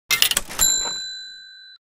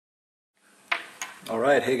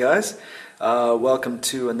Alright, hey guys, welcome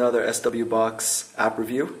to another SW Box app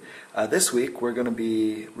review. This week we're going to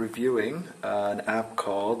be reviewing an app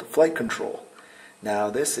called Flight Control. Now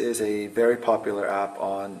this is a very popular app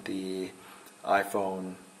on the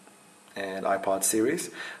iPhone and iPod series.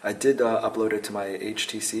 I did upload it to my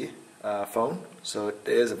HTC phone, so it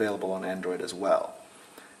is available on Android as well.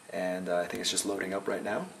 And I think it's just loading up right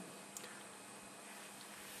now.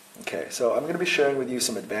 Okay, so I'm going to be sharing with you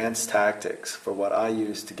some advanced tactics for what I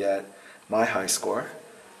use to get my high score,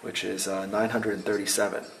 which is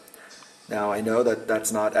 937. Now I know that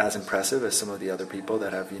that's not as impressive as some of the other people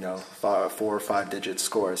that have, 4 or 5 digit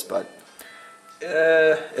scores, but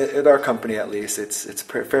at our company at least, it's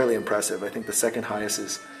fairly impressive. I think the second highest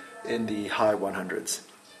is in the high 100s.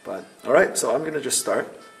 But alright, so I'm going to just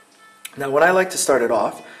start. Now when I like to start it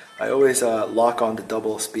off, I always lock on the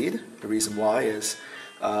double speed. The reason why is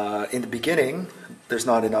in the beginning, there's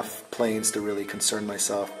not enough planes to really concern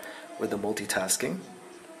myself with the multitasking.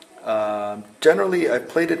 Generally, I've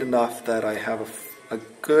played it enough that I have a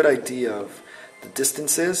good idea of the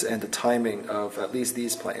distances and the timing of at least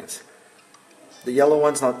these planes. The yellow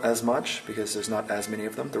ones not as much because there's not as many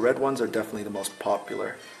of them. The red ones are definitely the most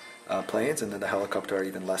popular planes, and then the helicopter are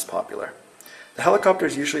even less popular. The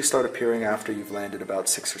helicopters usually start appearing after you've landed about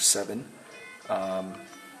 6 or 7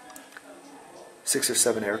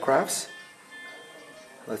 aircrafts.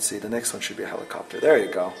 Let's see, the next one should be a helicopter. There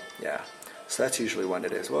you go. Yeah. So that's usually when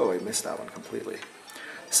it is. Whoa, I missed that one completely.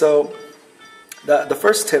 So the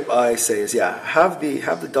first tip I say is, have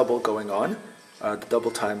the double going on, the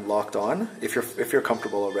double time locked on if you're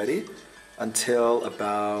comfortable already until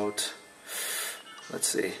about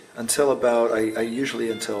until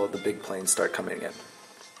the big planes start coming in.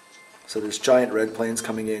 So there's giant red planes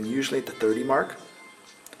coming in usually at the 30 mark.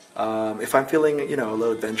 If I'm feeling, a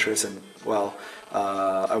little adventurous and,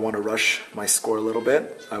 I want to rush my score a little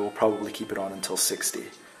bit, I will probably keep it on until 60.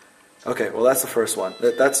 Okay, well that's the first one.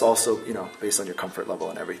 That's also, based on your comfort level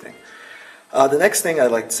and everything. The next thing I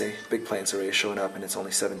like to say, big planes are already showing up and it's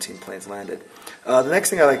only 17 planes landed. The next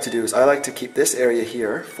thing I like to do is I like to keep this area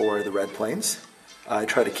here for the red planes. I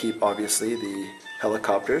try to keep, obviously, the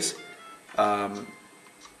helicopters in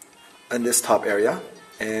this top area,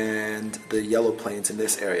 and the yellow planes in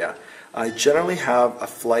this area. I generally have a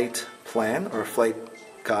flight plan or a flight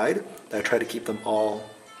guide that I try to keep them all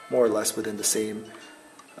more or less within the same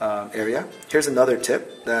area. Here's another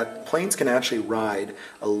tip, that planes can actually ride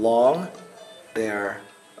along their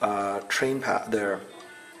train path, I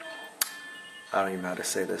don't even know how to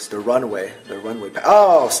say this, their runway path.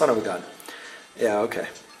 Oh, son of a gun. Yeah, okay.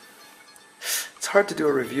 It's hard to do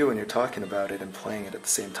a review when you're talking about it and playing it at the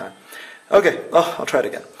same time. Okay, I'll try it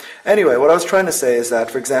again. Anyway, what I was trying to say is that,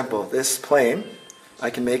 for example, this plane, I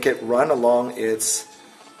can make it run along its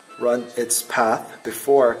path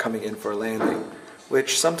before coming in for a landing,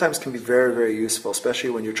 which sometimes can be very, very useful, especially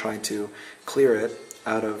when you're trying to clear it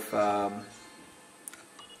out of, out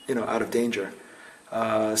of danger.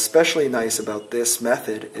 Especially nice about this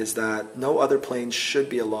method is that no other plane should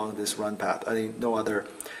be along this run path. I mean, no other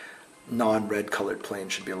non-red colored plane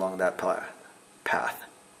should be along that path.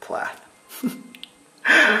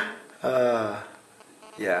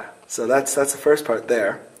 Yeah, so that's the first part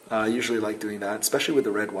there. I usually like doing that, especially with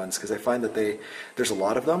the red ones, because I find that there's a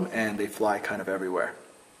lot of them and they fly kind of everywhere,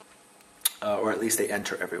 or at least they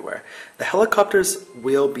enter everywhere. The helicopters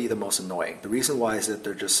will be the most annoying. The reason why is that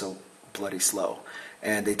they're just so bloody slow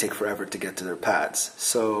and they take forever to get to their pads.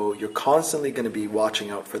 So you're constantly going to be watching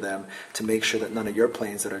out for them to make sure that none of your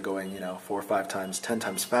planes that are going 4 or 5 times, 10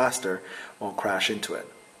 times faster won't crash into it.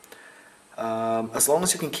 As long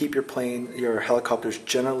as you can keep your helicopters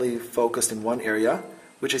generally focused in one area,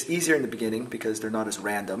 which is easier in the beginning because they're not as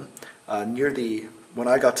random. When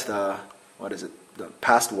I got to the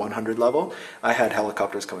past 100 level, I had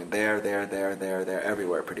helicopters coming there,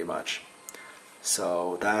 everywhere pretty much.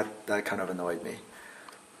 So that kind of annoyed me.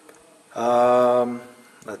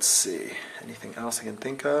 Let's see, anything else I can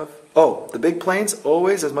think of? Oh, the big planes,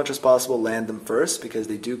 always as much as possible land them first because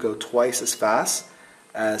they do go twice as fast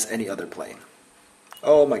as any other plane.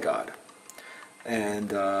 Oh my god. And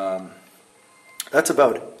that's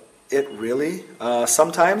about it really.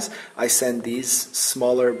 Sometimes I send these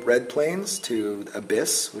smaller red planes to the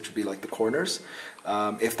abyss, which would be like the corners,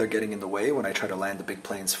 if they're getting in the way when I try to land the big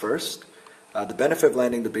planes first. The benefit of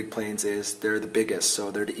landing the big planes is they're the biggest,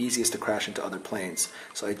 so they're the easiest to crash into other planes.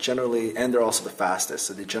 So and they're also the fastest,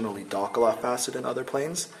 so they generally dock a lot faster than other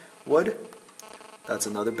planes would. That's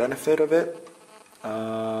another benefit of it.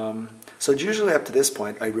 So usually up to this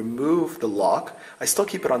point, I remove the lock. I still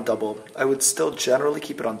keep it on double. I would still generally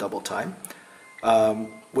keep it on double time.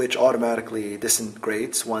 which automatically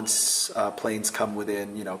disintegrates once planes come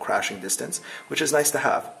within, crashing distance, which is nice to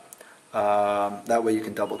have. That way you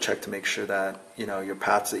can double check to make sure that, your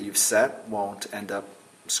paths that you've set won't end up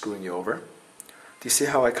screwing you over. Do you see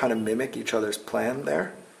how I kind of mimic each other's plan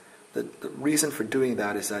there? The reason for doing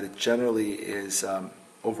that is that it generally is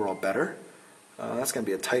overall better. That's going to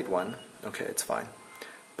be a tight one. Okay, it's fine.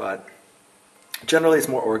 But generally it's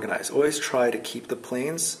more organized. Always try to keep the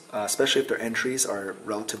planes, especially if their entries are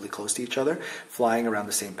relatively close to each other, flying around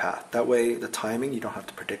the same path. That way the timing you don't have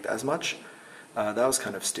to predict as much. That was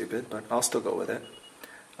kind of stupid, but I'll still go with it.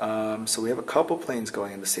 So we have a couple planes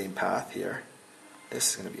going in the same path here.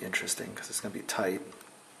 This is going to be interesting because it's going to be tight.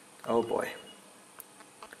 Oh boy.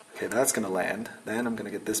 Okay, that's going to land. Then I'm going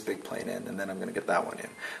to get this big plane in, and then I'm going to get that one in.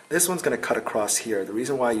 This one's going to cut across here. The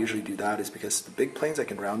reason why I usually do that is because the big planes I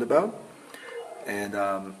can roundabout, and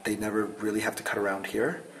they never really have to cut around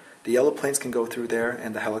here. The yellow planes can go through there,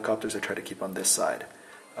 and the helicopters I try to keep on this side.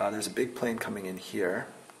 There's a big plane coming in here.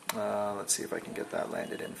 Let's see if I can get that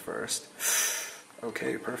landed in first.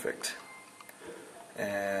 Okay, perfect.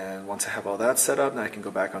 And once I have all that set up, then I can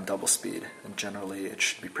go back on double speed. And generally, it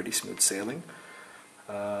should be pretty smooth sailing.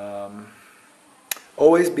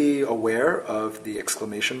 Always be aware of the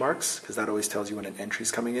exclamation marks, because that always tells you when an entry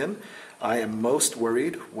is coming in. I am most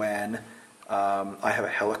worried when I have a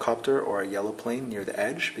helicopter or a yellow plane near the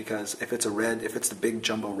edge, because if it's the big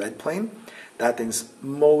jumbo red plane, that thing's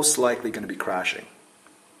most likely going to be crashing.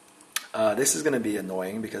 This is going to be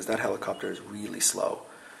annoying because that helicopter is really slow.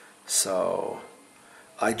 So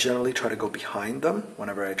I generally try to go behind them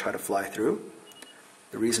whenever I try to fly through.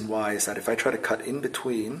 The reason why is that if I try to cut in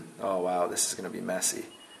between, oh wow, this is going to be messy.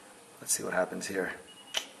 Let's see what happens here.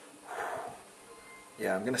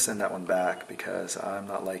 Yeah, I'm going to send that one back because I'm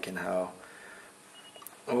not liking how,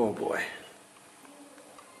 oh boy.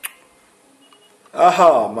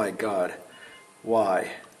 Oh my god.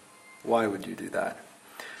 Why? Why would you do that?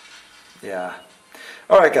 Yeah.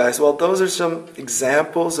 Alright guys, well those are some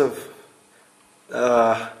examples of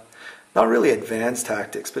not really advanced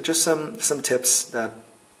tactics, but just some tips that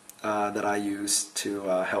I use to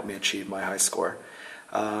help me achieve my high score.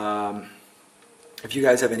 If you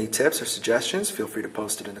guys have any tips or suggestions, feel free to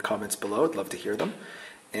post it in the comments below. I'd love to hear them.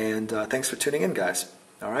 And thanks for tuning in, guys.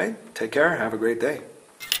 Alright, take care. Have a great day.